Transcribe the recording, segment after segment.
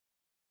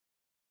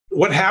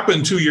what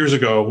happened 2 years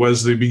ago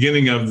was the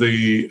beginning of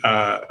the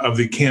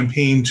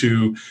campaign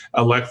to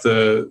elect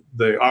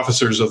the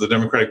officers of the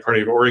Democratic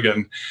Party of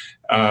Oregon,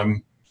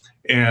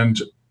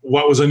 and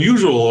what was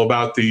unusual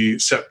about the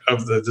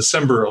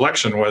December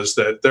election was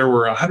that there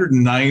were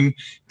 109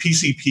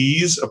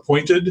 PCPs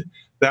appointed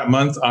that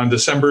month on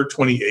December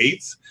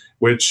 28th,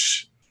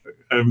 which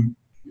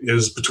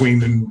is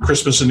between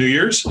Christmas and New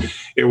Year's.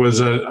 It was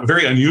a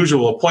very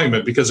unusual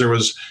appointment because there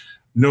was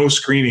no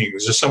screening. It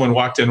was just someone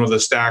walked in with a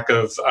stack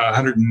of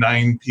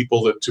 109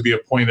 people to be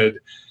appointed.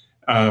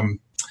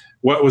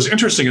 What was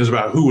interesting is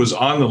about who was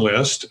on the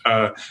list.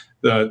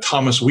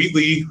 Thomas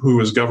Wheatley, who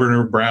was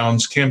Governor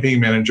Brown's campaign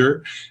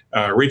manager.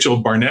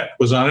 Rachel Barnett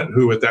was on it,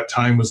 who at that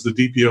time was the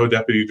DPO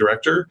deputy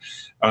director.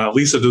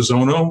 Lisa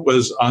DeZono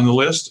was on the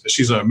list.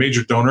 She's a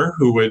major donor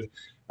who would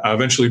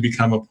eventually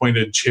become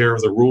appointed chair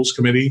of the Rules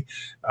Committee.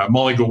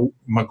 Molly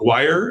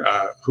McGuire,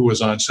 who was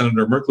on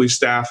Senator Merkley's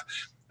staff.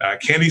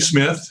 Candy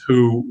Smith,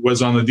 who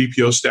was on the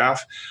DPO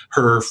staff.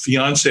 Her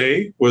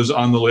fiance was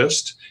on the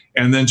list.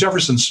 And then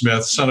Jefferson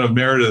Smith, son of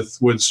Meredith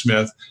Wood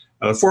Smith,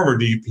 the former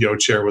DPO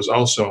chair, was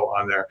also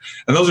on there.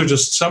 And those are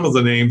just some of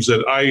the names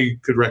that I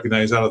could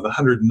recognize out of the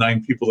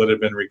 109 people that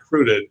have been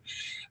recruited.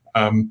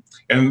 And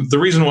the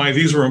reason why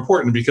these were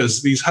important,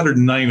 because these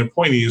 109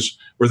 appointees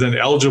were then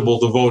eligible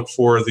to vote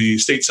for the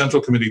State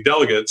Central Committee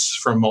delegates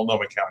from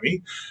Multnomah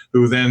County,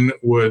 who then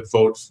would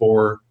vote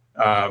for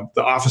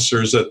the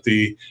officers at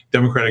the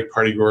Democratic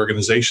Party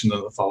organization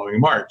in the following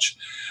March.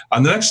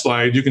 On the next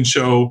slide, you can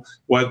show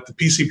what the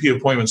PCP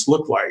appointments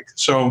look like.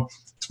 So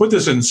to put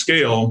this in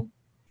scale,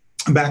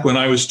 back when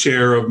I was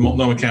chair of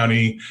Multnomah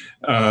County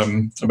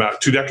about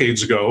 2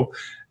 decades ago,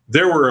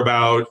 there were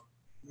about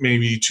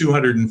maybe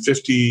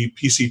 250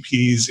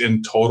 PCPs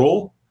in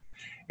total,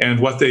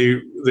 and what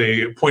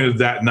they appointed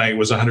that night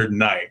was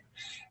 109.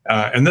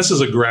 And this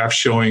is a graph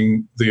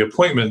showing the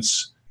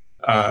appointments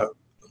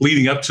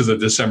leading up to the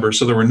December.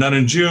 So there were none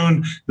in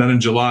June, none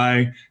in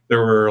July. There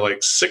were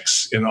like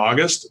 6 in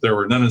August. There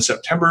were none in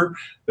September.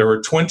 There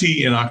were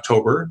 20 in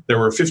October. There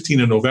were 15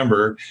 in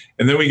November.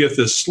 And then we get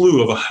this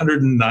slew of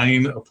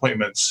 109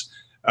 appointments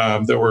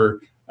that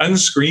were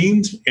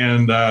unscreened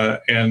and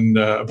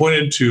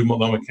appointed to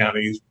Multnomah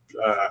County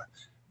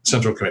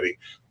Central Committee.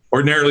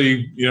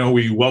 Ordinarily, you know,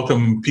 we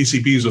welcome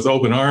PCPs with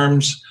open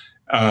arms.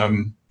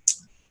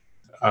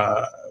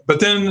 But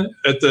then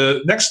at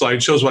the next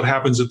slide shows what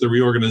happens at the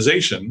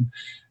reorganization.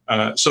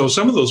 So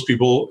some of those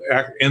people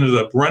ended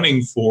up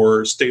running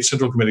for State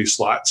Central Committee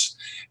slots.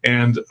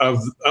 And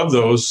of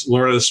those,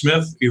 Loretta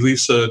Smith,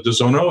 Elisa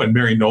DeZono, and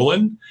Mary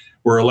Nolan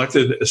were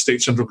elected as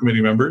State Central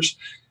Committee members.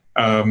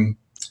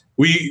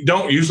 We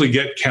don't usually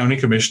get county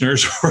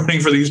commissioners running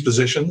for these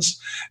positions.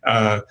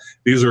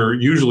 These are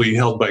usually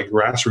held by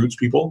grassroots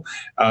people.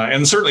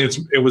 And certainly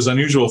it was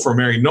unusual for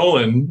Mary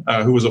Nolan,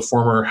 who was a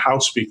former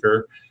House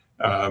Speaker,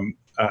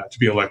 to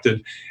be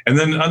elected. And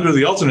then under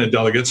the alternate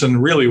delegates,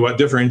 and really what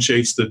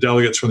differentiates the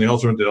delegates from the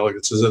alternate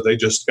delegates is that they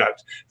just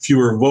got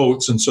fewer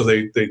votes, and so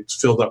they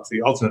filled up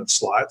the alternate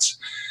slots.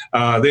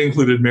 They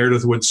included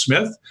Meredith Wood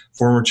Smith,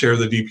 former chair of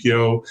the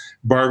DPO,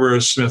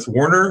 Barbara Smith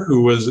Warner,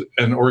 who was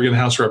an Oregon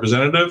House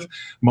representative,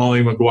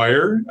 Molly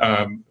McGuire,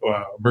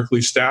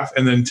 Merkley staff,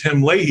 and then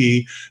Tim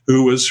Leahy,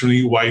 who was from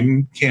the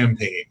Wyden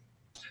campaign.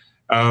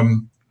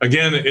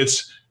 Again,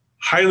 it's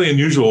highly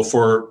unusual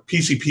for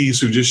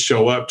PCPs who just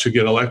show up to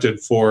get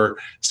elected for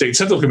State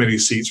Central Committee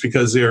seats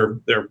because they're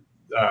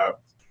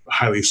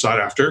highly sought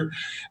after.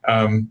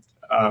 5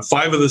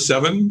 of the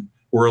 7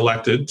 were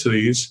elected to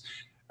these.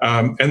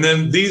 And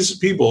then these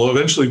people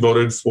eventually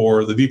voted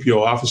for the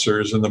DPO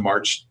officers in the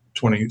March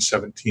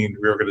 2017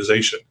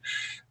 reorganization.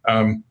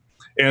 And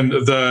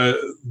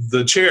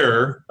the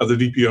chair of the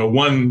DPO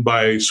won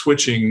by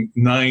switching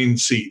 9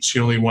 seats. She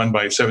only won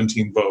by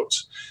 17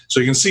 votes. So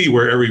you can see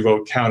where every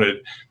vote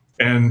counted.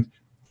 And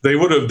they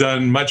would have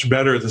done much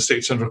better at the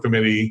State Central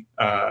Committee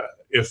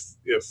if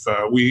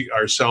we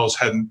ourselves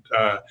hadn't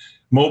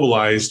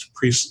mobilized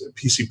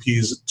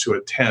PCPs to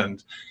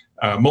attend.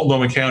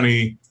 Multnomah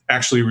County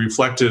actually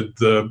reflected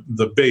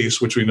the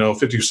base, which we know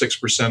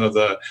 56% of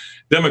the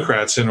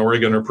Democrats in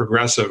Oregon are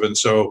progressive, and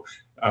so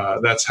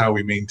that's how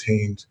we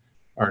maintained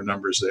our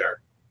numbers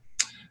there.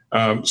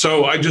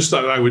 So I just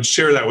thought I would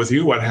share that with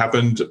you, what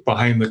happened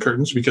behind the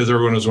curtains, because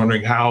everyone was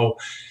wondering how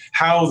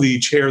the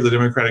chair of the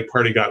Democratic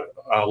Party got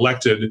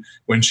elected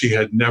when she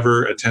had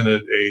never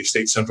attended a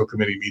State Central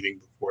Committee meeting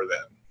before